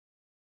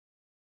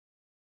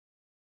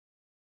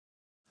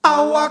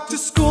I walk to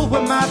school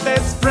with my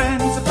best friend.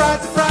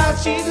 Surprise,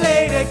 surprise, she's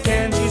late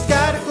again. She's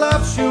got a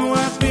club, she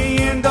wants me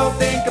in. Don't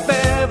think I've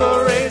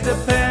ever raised a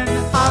pen.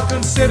 I'll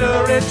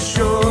consider it,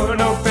 sure.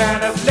 No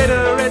fan of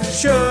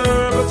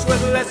literature. Books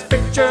with less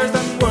pictures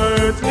than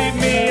words leave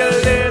me a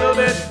little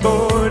bit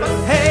bored.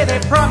 Hey, they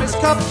promised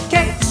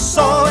cupcakes,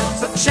 so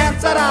it's a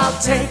chance that I'll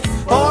take.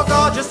 Four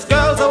gorgeous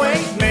girls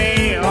await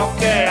me.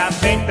 Okay, I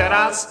think that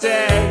I'll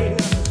stay.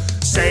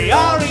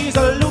 Sayori's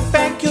aloof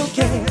and cute,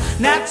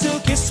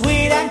 Natsuki's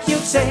sweet and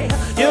cute,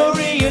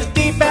 Yuri is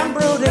deep and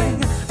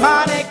brooding,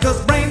 Monika's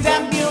brains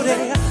and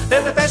beauty.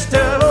 There's a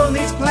festival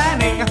needs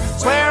planning,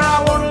 swear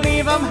I won't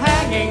leave them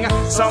hanging.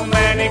 So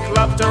many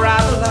clubs to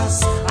rival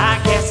us, I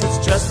guess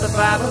it's just the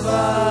five of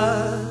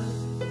us.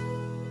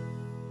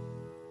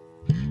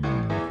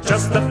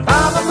 Just the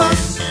five of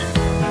us.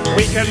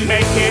 We can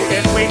make it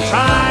if we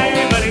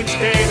try, but each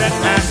day that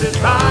passes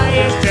by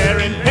is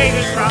tearing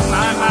pages from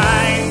my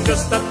mind.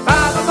 Just the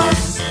five of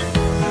us,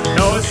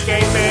 no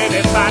escaping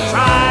if I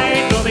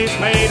try. Though these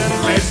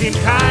maidens may seem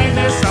kind,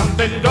 there's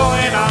something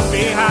going on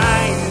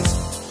behind.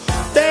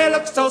 They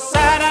look so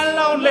sad and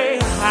lonely,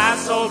 I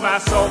sold my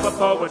soul for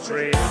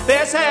poetry.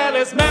 This hell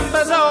is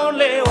members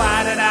only,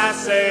 why did I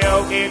say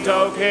okie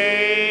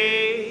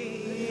dokie?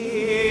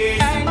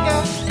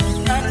 Anger,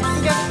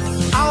 anger,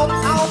 ow,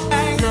 ow,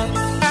 anger.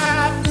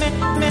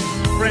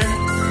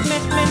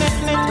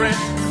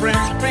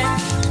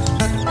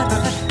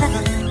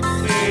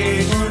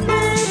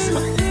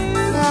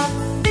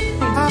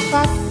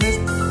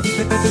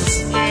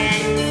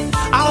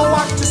 I'll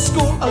walk to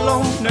school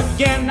alone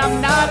again.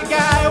 I'm not a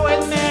guy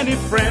with many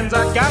friends.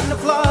 I got no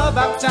club,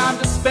 I've time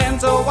to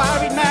spend, so I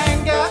read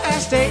manga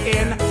and stay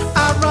in.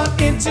 I run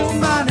into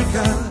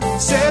Monika,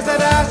 says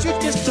that I should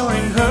just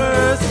join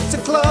hers. It's a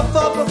club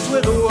for books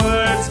with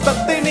words,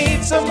 but they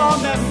need some more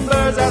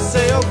members. I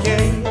say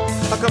okay,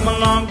 I'll come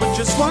along but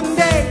just one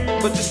day.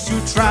 But just you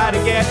try to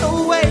get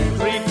away.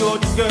 Three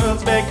gorgeous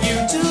girls beg you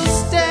to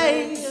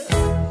stay.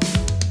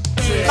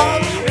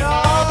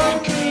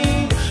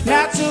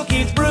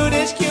 Natsuki's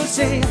brutish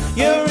cutie,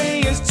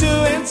 Yuri is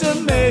too into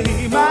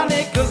me.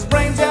 Monika's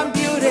brains and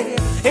beauty,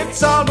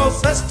 it's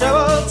almost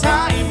festival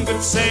time.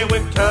 Could say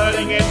we're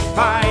cutting it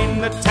fine.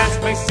 The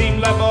task may seem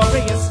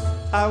laborious,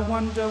 I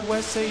wonder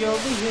where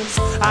Sayori is.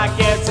 I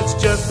guess it's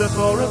just the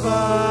four of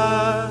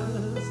us.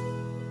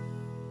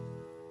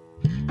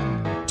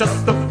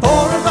 Just the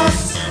four of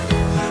us.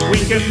 We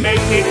can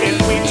make it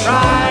if we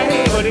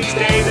try, but each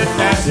day that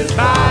passes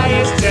by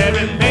is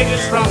tearing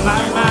pages from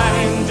my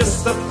mind.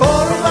 Just the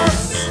four of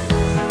us,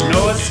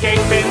 no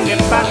escaping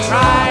if I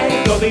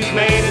try. Though these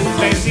maidens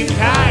may seem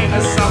kind,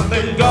 there's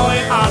something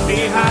going on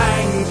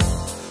behind.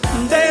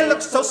 They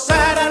look so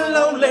sad and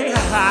lonely,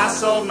 I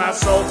sold my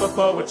soul for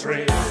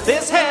poetry.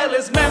 This hell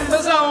is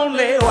members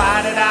only,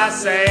 why did I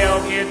say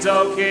okie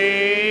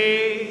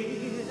dokie?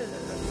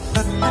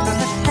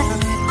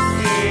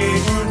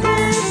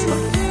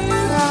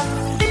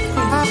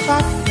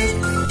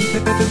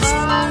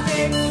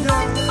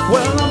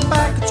 Well, I'm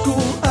back at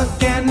school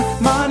again.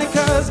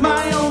 Monika's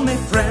my only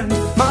friend.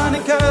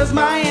 Monika's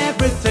my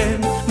everything,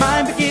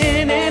 my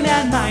beginning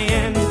and my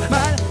end.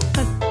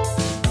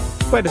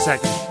 Wait a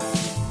second.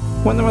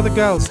 When there were the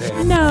girls here?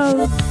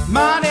 No.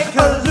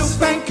 Monika, loose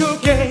and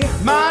cookie.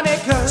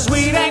 Monika,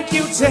 sweet and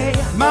cute.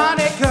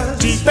 Monika,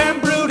 deep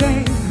and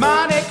brooding.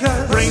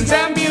 Monika, brains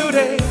and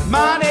beauty.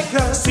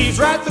 Monika, sees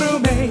right through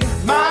me.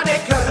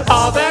 Monika,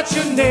 all that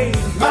you need.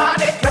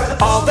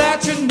 Monika, all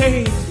that you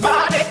need.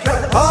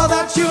 Monika, all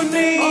that you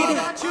need.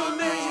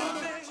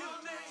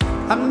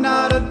 I'm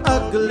not an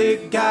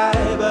ugly guy,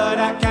 but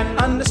I can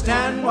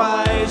understand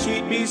why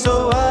she'd be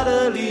so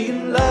utterly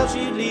in love.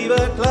 She'd leave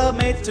her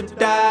clubmates to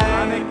die.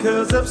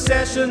 Monika's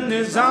obsession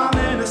is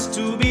ominous,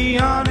 to be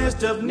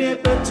honest.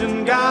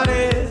 Omnipotent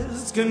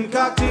goddess,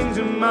 concocting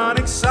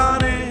demonic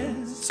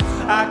sonnets.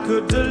 I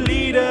could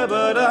delete her,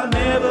 but I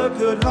never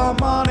could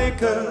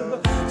harmonica.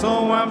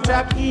 So I'm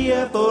trapped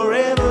here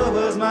forever,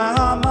 was my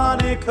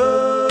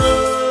harmonica.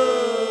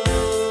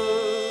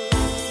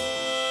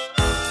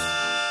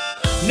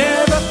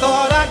 Never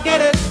thought I'd get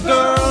it,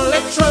 girl,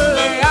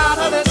 literally out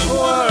of this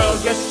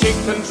world. Guess she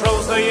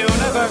controls the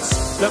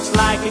universe, looks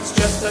like it's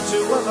just the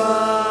two of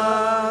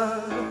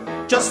us.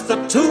 Just the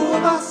two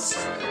of us,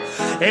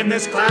 in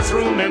this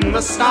classroom in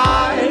the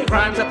sky.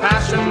 Crimes of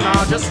passion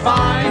are just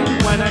fine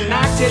when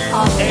enacted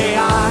on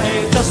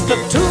AI. Just the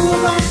two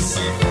of us,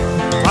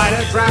 quite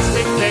a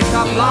drastic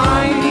pick-up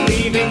line,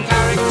 leaving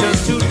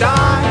characters to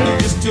die,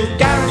 just to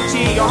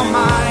guarantee your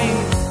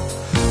mind.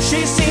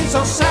 She seems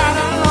so sad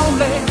and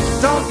lonely,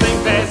 don't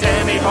think there's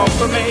any hope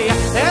for me.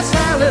 This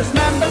hell is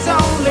members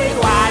only,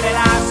 why did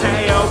I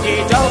say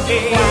okie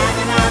dokie? Why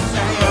did I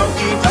say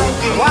okie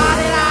dokie? Why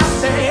did I